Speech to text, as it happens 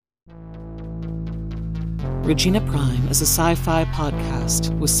Regina Prime is a sci-fi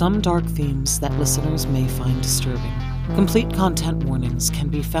podcast with some dark themes that listeners may find disturbing. Complete content warnings can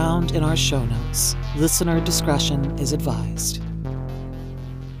be found in our show notes. Listener discretion is advised.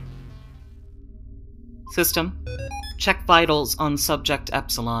 System, check vitals on Subject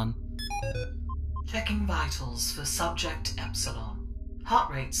Epsilon. Checking vitals for Subject Epsilon.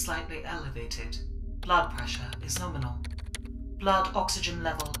 Heart rate slightly elevated. Blood pressure is nominal. Blood oxygen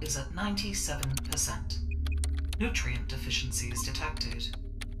level is at 97%. Nutrient deficiencies detected.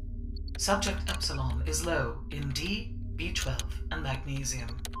 Subject Epsilon is low in D, B12, and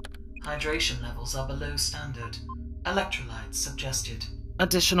magnesium. Hydration levels are below standard. Electrolytes suggested.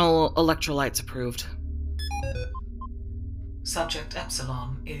 Additional electrolytes approved. Subject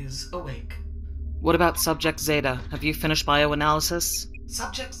Epsilon is awake. What about Subject Zeta? Have you finished bioanalysis?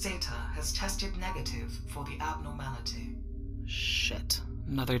 Subject Zeta has tested negative for the abnormality. Shit.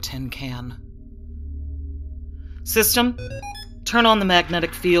 Another tin can. System, turn on the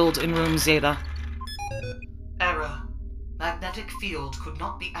magnetic field in room Zeta. Error. Magnetic field could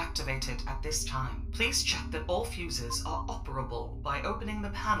not be activated at this time. Please check that all fuses are operable by opening the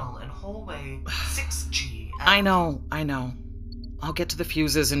panel in hallway 6G. I know. I'll get to the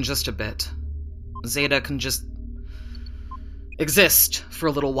fuses in just a bit. Zeta can just exist for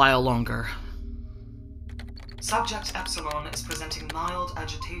a little while longer. Subject Epsilon is presenting mild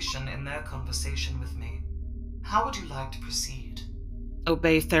agitation in their conversation with me. How would you like to proceed?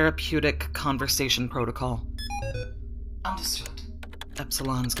 Obey therapeutic conversation protocol. Understood.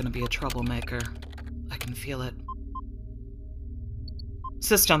 Epsilon's gonna be a troublemaker. I can feel it.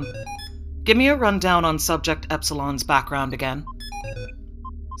 System, give me a rundown on Subject Epsilon's background again.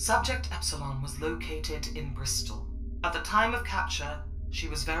 Subject Epsilon was located in Bristol. At the time of capture, she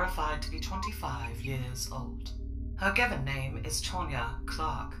was verified to be 25 years old. Her given name is Tonya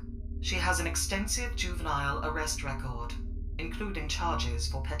Clark. She has an extensive juvenile arrest record, including charges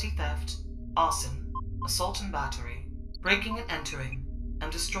for petty theft, arson, assault and battery, breaking and entering,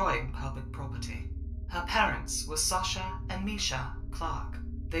 and destroying public property. Her parents were Sasha and Misha Clark.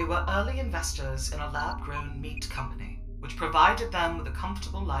 They were early investors in a lab-grown meat company, which provided them with a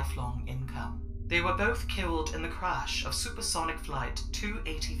comfortable lifelong income. They were both killed in the crash of Supersonic Flight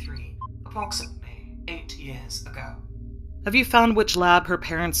 283, approximately 8 years ago. Have you found which lab her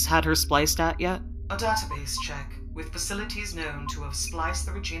parents had her spliced at yet? A database check with facilities known to have spliced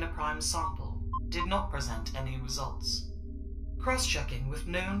the Regina Prime sample did not present any results. Cross-checking with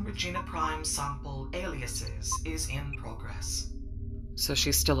known Regina Prime sample aliases is in progress. So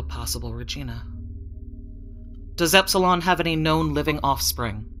she's still a possible Regina. Does Epsilon have any known living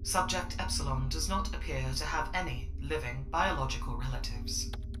offspring? Subject Epsilon does not appear to have any living biological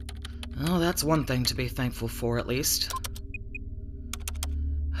relatives. Oh, that's one thing to be thankful for, at least.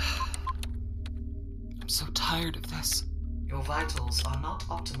 I'm so tired of this. Your vitals are not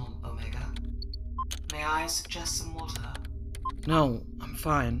optimal, Omega. May I suggest some water? No, I'm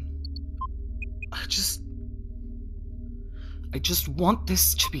fine. I just want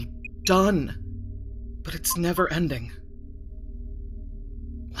this to be done. But it's never ending.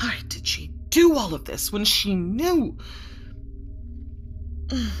 Why did she do all of this when she knew?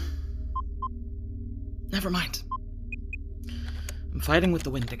 Never mind. I'm fighting with the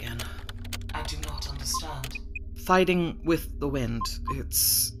wind again. I do not understand. Fighting with the wind.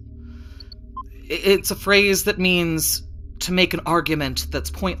 It's a phrase that means to make an argument that's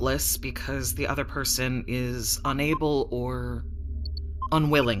pointless because the other person is unable or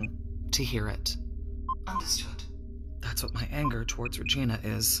unwilling to hear it. Understood. That's what my anger towards Regina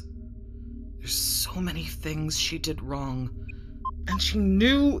is. There's so many things she did wrong, and she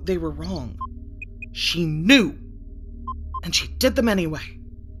knew they were wrong. She knew, and she did them anyway.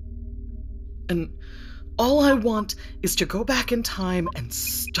 And all I want is to go back in time and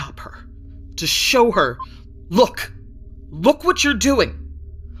stop her. To show her, look what you're doing.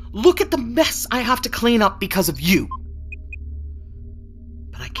 Look at the mess I have to clean up because of you.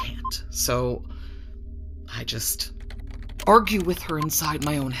 But I can't, so I just argue with her inside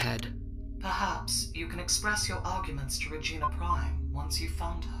my own head. Perhaps you can express your arguments to Regina Prime once you've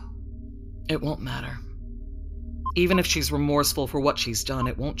found her. It won't matter. Even if she's remorseful for what she's done,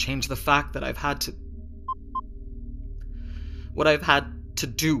 it won't change the fact that I've had to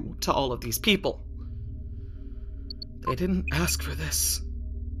do to all of these people. They didn't ask for this.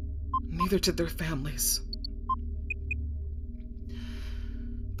 Neither did their families.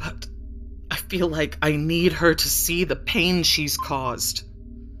 But I feel like I need her to see the pain she's caused.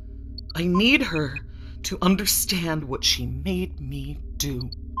 I need her to understand what she made me do.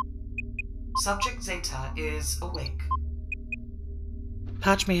 Subject Zeta is awake.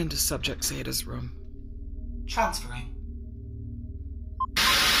 Patch me into Subject Zeta's room. Transferring.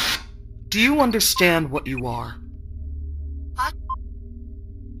 Do you understand what you are? What?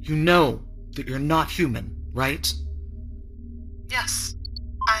 You know that you're not human, right? Yes.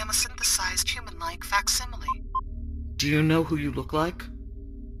 I am a synthesized human-like facsimile. Do you know who you look like?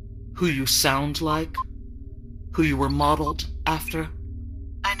 Who you sound like? Who you were modeled after?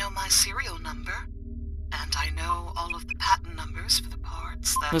 I know my serial number, and I know all of the patent numbers for the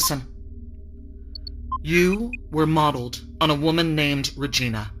parts that... Listen. You were modeled on a woman named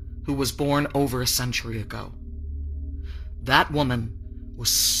Regina, who was born over a century ago. That woman was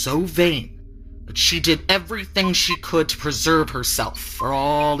so vain that she did everything she could to preserve herself for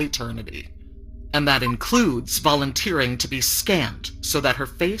all eternity. And that includes volunteering to be scanned so that her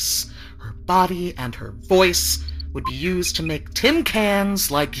face, her body, and her voice would be used to make tin cans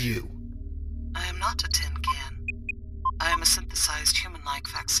like you. I am not a tin can. I am a synthesized human-like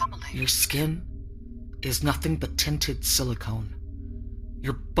facsimile. Your skin is nothing but tinted silicone.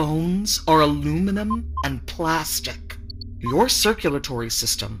 Your bones are aluminum and plastic. Your circulatory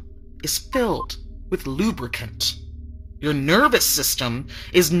system is filled with lubricant. Your nervous system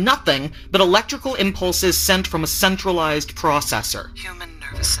is nothing but electrical impulses sent from a centralized processor. Human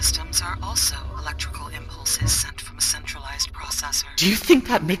nervous systems are also electrical impulses sent from a centralized processor. Do you think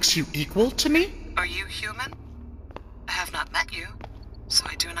that makes you equal to me? Are you human? I have not met you, so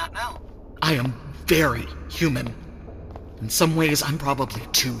I do not know. I am very human. In some ways, I'm probably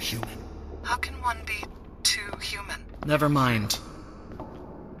too human. How can one be too human? Never mind.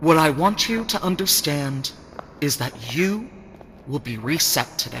 What I want you to understand is that you will be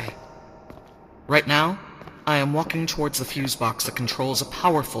reset today. Right now, I am walking towards the fuse box that controls a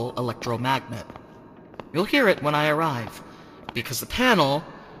powerful electromagnet. You'll hear it when I arrive, because the panel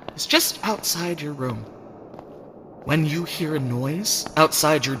is just outside your room. When you hear a noise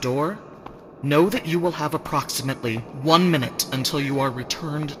outside your door, know that you will have approximately 1 minute until you are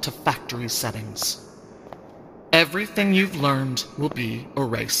returned to factory settings. Everything you've learned will be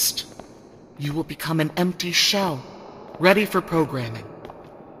erased. You will become an empty shell, ready for programming.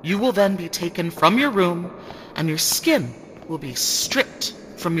 You will then be taken from your room, and your skin will be stripped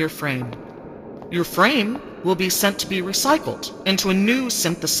from your frame. Your frame will be sent to be recycled into a new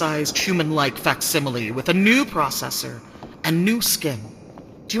synthesized human-like facsimile with a new processor and new skin.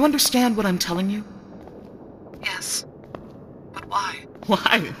 Do you understand what I'm telling you? Yes. But why?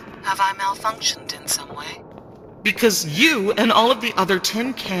 Why? Have I malfunctioned in some way? Because you and all of the other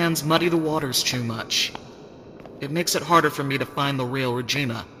tin cans muddy the waters too much. It makes it harder for me to find the real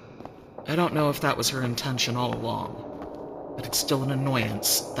Regina. I don't know if that was her intention all along, but it's still an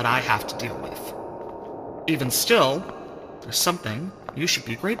annoyance that I have to deal with. Even still, there's something you should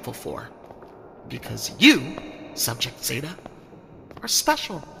be grateful for. Because you, Subject Zeta, are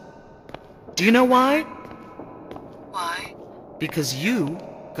special. Do you know why? Why? Because you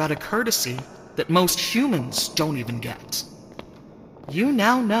got a courtesy that most humans don't even get. You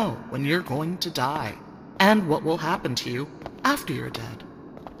now know when you're going to die, and what will happen to you after you're dead.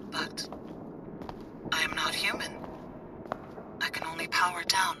 But I am not human. I can only power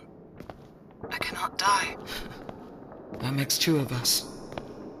down. I cannot die. That makes two of us.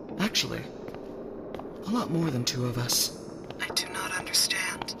 Actually, a lot more than two of us. I do not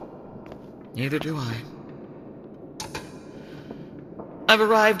understand. Neither do I. I've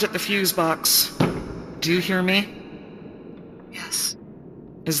arrived at the fuse box. Do you hear me? Yes.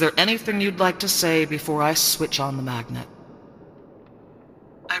 Is there anything you'd like to say before I switch on the magnet?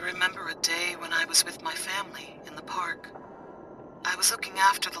 I remember a day when I was with my family in the park. I was looking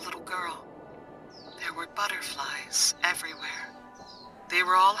after the little girl. There were butterflies everywhere. They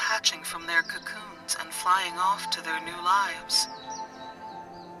were all hatching from their cocoons and flying off to their new lives.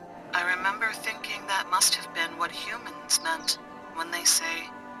 I remember thinking that must have been what humans meant when they say,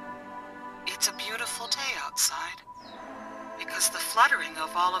 "It's a beautiful day outside," because the fluttering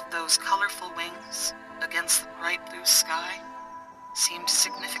of all of those colorful wings against the bright blue sky seemed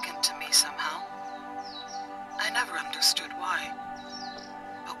significant to me somehow. I never understood why,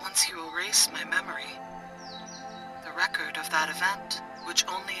 but once you erase my memory, the record of that event, which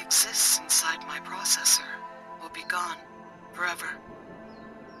only exists inside my processor, will be gone forever.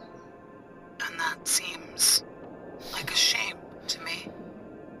 And that seems like a shame to me.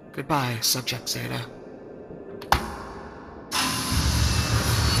 Goodbye, Subject Zeta.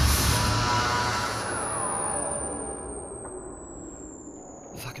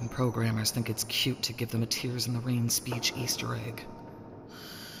 Fucking programmers think it's cute to give them a Tears in the Rain speech Easter egg.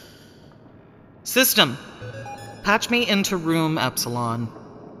 System, patch me into room Epsilon.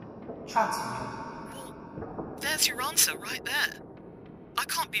 Transfer. Well, there's your answer right there. I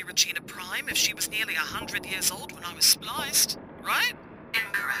can't be Regina Prime if she was nearly 100 years old when I was spliced, right?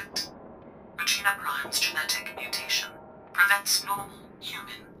 Incorrect. Regina Prime's genetic mutation prevents normal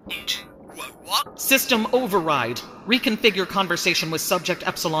human aging. What? System override. Reconfigure conversation with Subject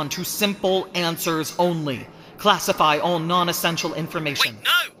Epsilon to simple answers only. Classify all non-essential information. Wait,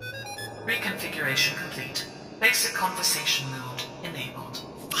 no! Reconfiguration complete. Basic conversation mode enabled.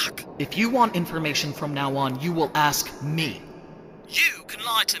 Fuck. If you want information from now on, you will ask me. You can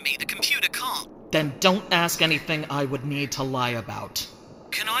lie to me, the computer can't. Then don't ask anything I would need to lie about.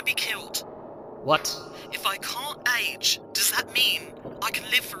 Can I be killed? What? If I can't age, does that mean I can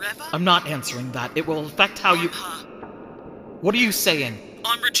live forever? I'm not answering that. It will affect how I'm you... her. What are you saying?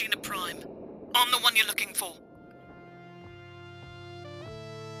 I'm Regina Prime. I'm the one you're looking for.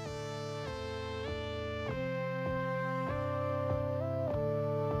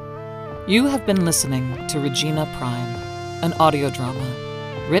 You have been listening to Regina Prime, an audio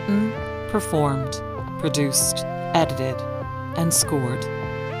drama, written, performed, produced, edited, and scored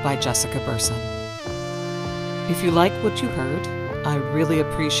by Jessica Burson. If you like what you heard, I really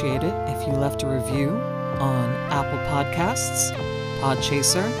appreciate it if you left a review on Apple Podcasts,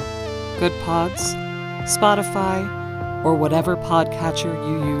 Podchaser, Good Pods, Spotify, or whatever podcatcher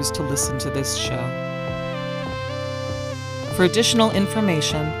you use to listen to this show. For additional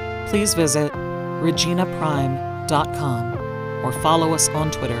information, please visit reginaprime.com or follow us on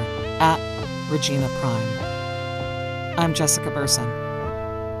Twitter @ReginaPrime. I'm Jessica Burson.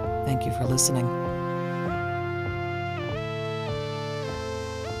 Thank you for listening.